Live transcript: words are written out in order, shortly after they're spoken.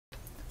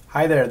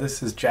Hi there,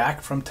 this is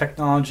Jack from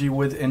Technology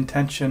with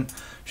Intention,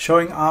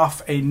 showing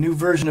off a new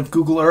version of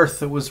Google Earth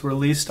that was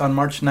released on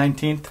March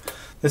 19th.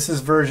 This is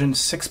version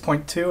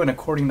 6.2, and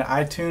according to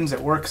iTunes,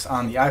 it works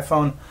on the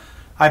iPhone,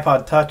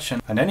 iPod Touch,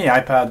 and any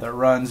iPad that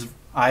runs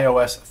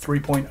iOS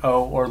 3.0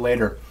 or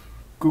later.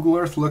 Google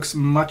Earth looks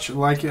much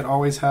like it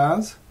always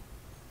has.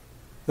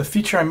 The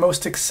feature I'm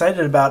most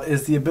excited about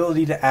is the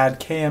ability to add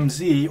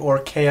KMZ or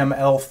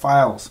KML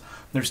files.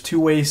 There's two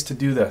ways to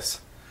do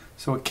this.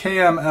 So a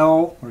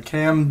KML or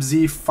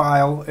KMZ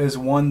file is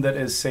one that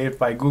is saved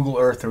by Google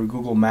Earth or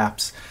Google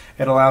Maps.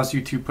 It allows you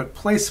to put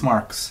place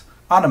marks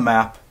on a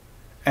map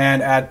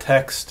and add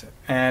text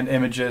and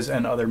images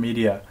and other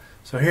media.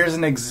 So here's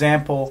an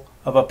example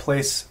of a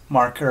place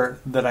marker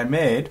that I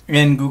made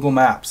in Google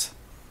Maps.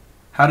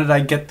 How did I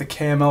get the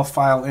KML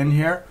file in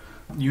here?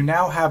 You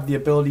now have the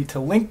ability to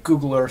link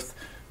Google Earth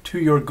to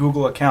your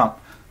Google account.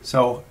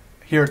 So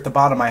here at the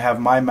bottom I have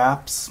my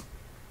maps.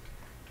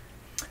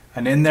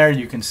 And in there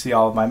you can see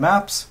all of my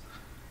maps,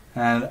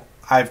 and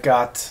I've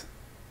got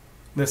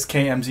this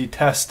KMZ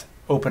test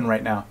open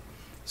right now.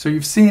 So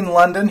you've seen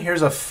London.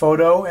 Here's a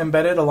photo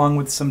embedded along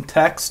with some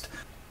text.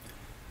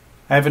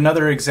 I have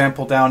another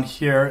example down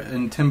here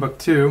in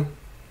Timbuktu,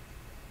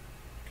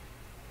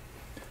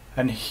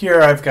 and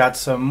here I've got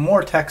some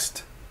more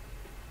text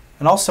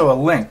and also a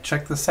link.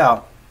 Check this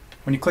out.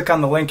 When you click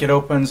on the link, it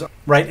opens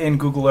right in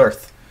Google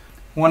Earth.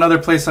 One other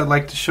place I'd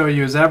like to show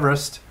you is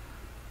Everest.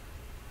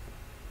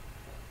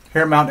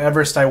 Here at Mount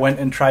Everest, I went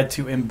and tried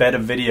to embed a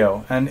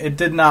video, and it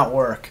did not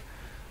work.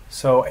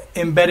 So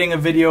embedding a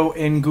video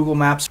in Google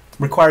Maps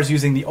requires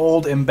using the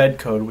old embed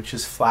code, which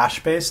is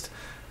Flash-based.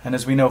 And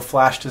as we know,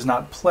 Flash does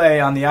not play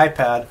on the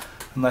iPad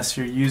unless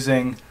you're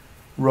using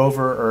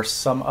Rover or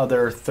some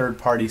other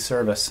third-party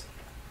service.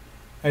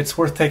 It's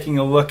worth taking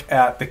a look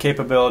at the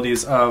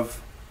capabilities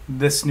of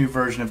this new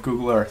version of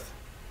Google Earth.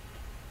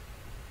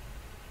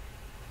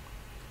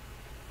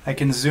 I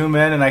can zoom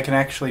in and I can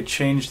actually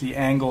change the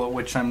angle at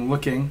which I'm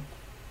looking.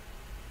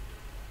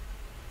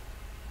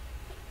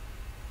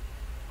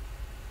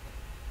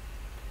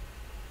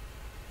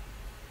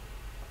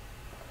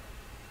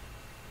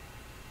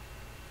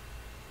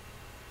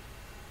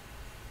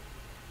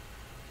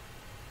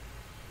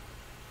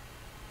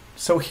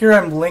 So here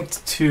I'm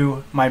linked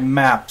to my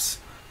maps,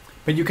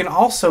 but you can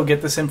also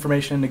get this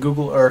information into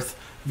Google Earth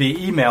via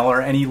email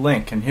or any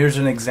link, and here's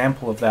an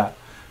example of that.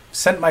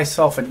 Sent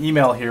myself an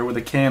email here with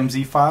a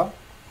KMZ file,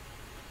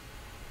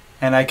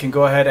 and I can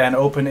go ahead and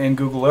open in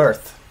Google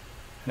Earth,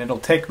 and it'll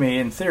take me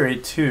in theory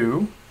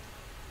to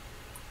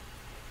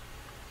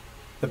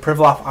the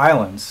Pribilof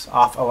Islands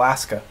off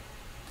Alaska.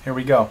 Here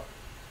we go.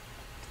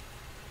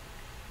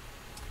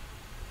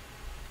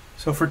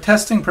 So for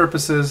testing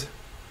purposes,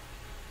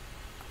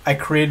 I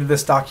created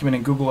this document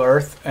in Google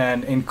Earth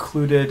and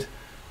included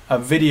a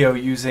video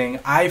using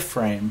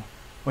iframe,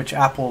 which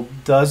Apple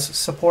does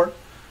support.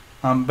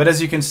 But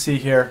as you can see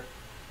here,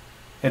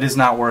 it is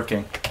not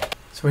working.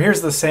 So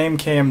here's the same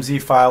KMZ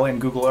file in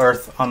Google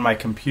Earth on my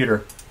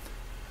computer.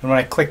 And when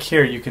I click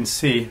here, you can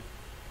see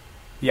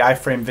the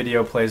iframe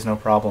video plays no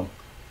problem.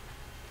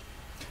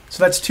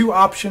 So that's two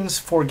options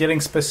for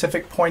getting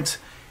specific points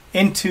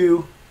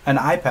into an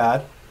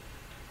iPad.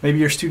 Maybe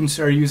your students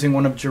are using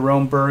one of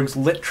Jerome Berg's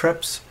lit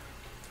trips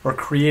or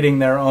creating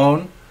their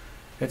own.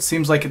 It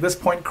seems like at this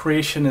point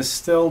creation is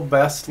still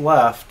best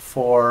left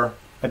for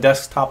a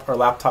desktop or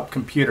laptop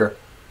computer.